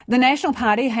The National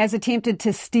Party has attempted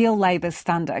to steal Labor's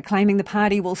thunder, claiming the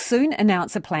party will soon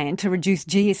announce a plan to reduce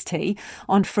GST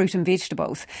on fruit and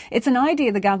vegetables. It's an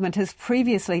idea the government has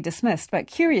previously dismissed, but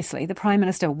curiously, the Prime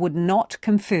Minister would not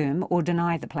confirm or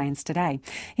deny the plans today.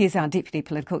 Here's our Deputy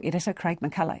Political Editor, Craig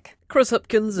McCulloch. Chris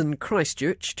Hipkins in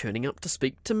Christchurch turning up to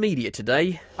speak to media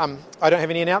today. I don't have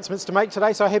any announcements to make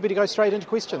today, so happy to go straight into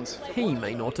questions. He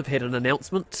may not have had an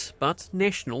announcement, but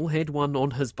National had one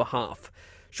on his behalf.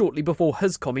 Shortly before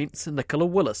his comments, Nicola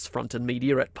Willis fronted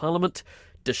media at Parliament,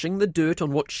 dishing the dirt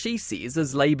on what she says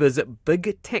is Labour's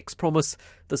big tax promise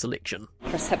this election.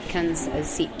 Chris Hipkins is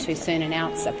set to soon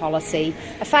announce a policy,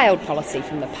 a failed policy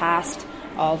from the past,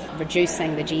 of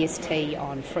reducing the GST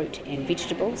on fruit and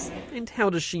vegetables. And how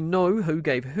does she know who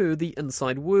gave her the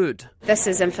inside word? This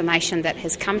is information that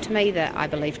has come to me that I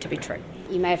believe to be true.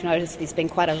 You may have noticed there's been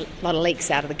quite a lot of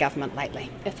leaks out of the government lately.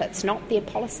 If it's not their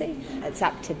policy, it's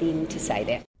up to them to say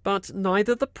that. But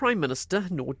neither the Prime Minister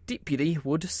nor Deputy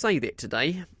would say that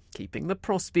today, keeping the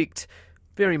prospect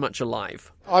very much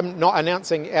alive. I'm not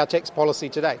announcing our tax policy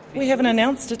today. We haven't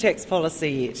announced a tax policy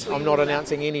yet. I'm not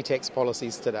announcing any tax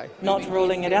policies today. Not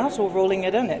ruling it out or ruling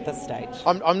it in at this stage.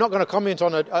 I'm not going to comment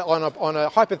on a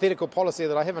hypothetical policy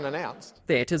that I haven't announced.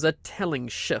 That is a telling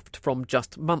shift from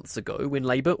just months ago when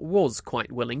Labour was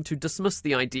quite willing to dismiss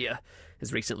the idea.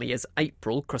 As recently as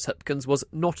April, Chris Hipkins was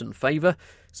not in favour,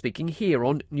 speaking here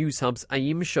on News Hub's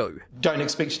AM show. Don't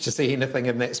expect to see anything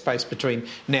in that space between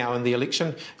now and the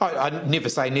election. I never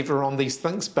say never on these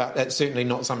things, but it's certainly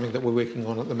not something that we're working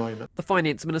on at the moment. The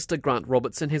Finance Minister, Grant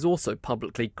Robertson, has also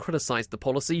publicly criticised the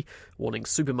policy, warning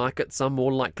supermarkets are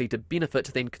more likely to benefit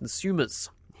than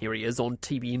consumers. Here he is on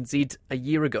TVNZ a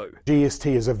year ago.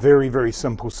 GST is a very, very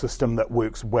simple system that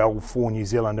works well for New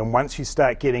Zealand, and once you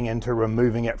start getting into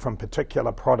removing it from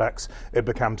particular products, it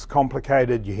becomes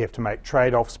complicated. You have to make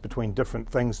trade-offs between different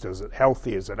things. Is it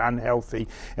healthy? Is it unhealthy?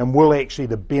 And will actually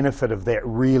the benefit of that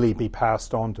really be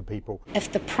passed on to people?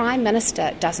 If the Prime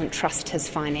Minister doesn't trust his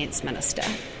Finance Minister,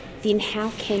 then how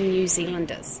can New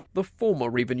Zealanders? The former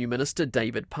Revenue Minister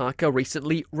David Parker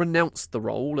recently renounced the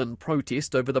role in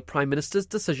protest over the Prime Minister's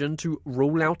decision to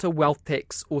rule out a wealth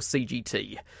tax or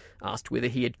CGT. Asked whether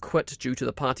he had quit due to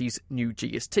the party's new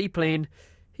GST plan,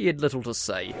 he had little to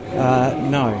say.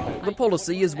 No. The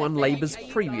policy is one Labour's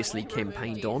previously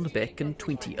campaigned on back in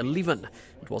 2011.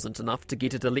 It wasn't enough to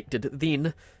get it elected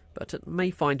then, but it may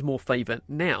find more favour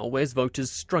now as voters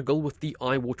struggle with the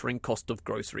eye-watering cost of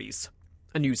groceries.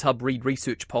 A News Hub Reid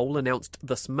research poll announced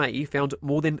this May found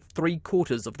more than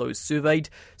 3/4 of those surveyed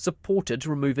supported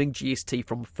removing GST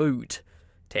from food.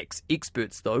 Tax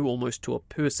experts, though, almost to a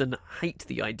person, hate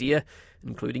the idea,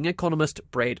 including economist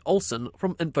Brad Olsen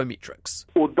from Infometrics.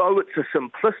 Although it's a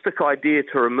simplistic idea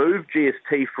to remove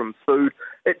GST from food,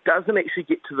 it doesn't actually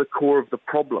get to the core of the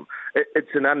problem.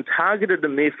 It's an untargeted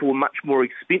and therefore much more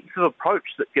expensive approach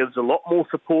that gives a lot more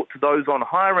support to those on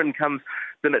higher incomes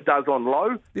than it does on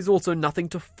low. There's also nothing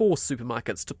to force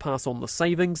supermarkets to pass on the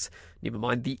savings, never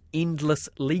mind the endless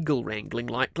legal wrangling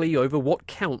likely over what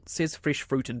counts as fresh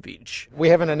fruit and veg. We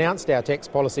haven't announced our tax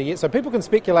policy yet, so people can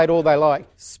speculate all they like.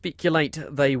 Speculate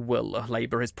they will.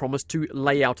 Labour has promised to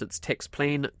lay out its tax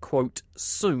plan, quote,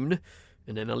 soon.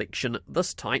 In an election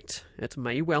this tight, it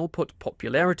may well put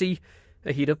popularity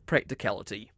ahead of practicality.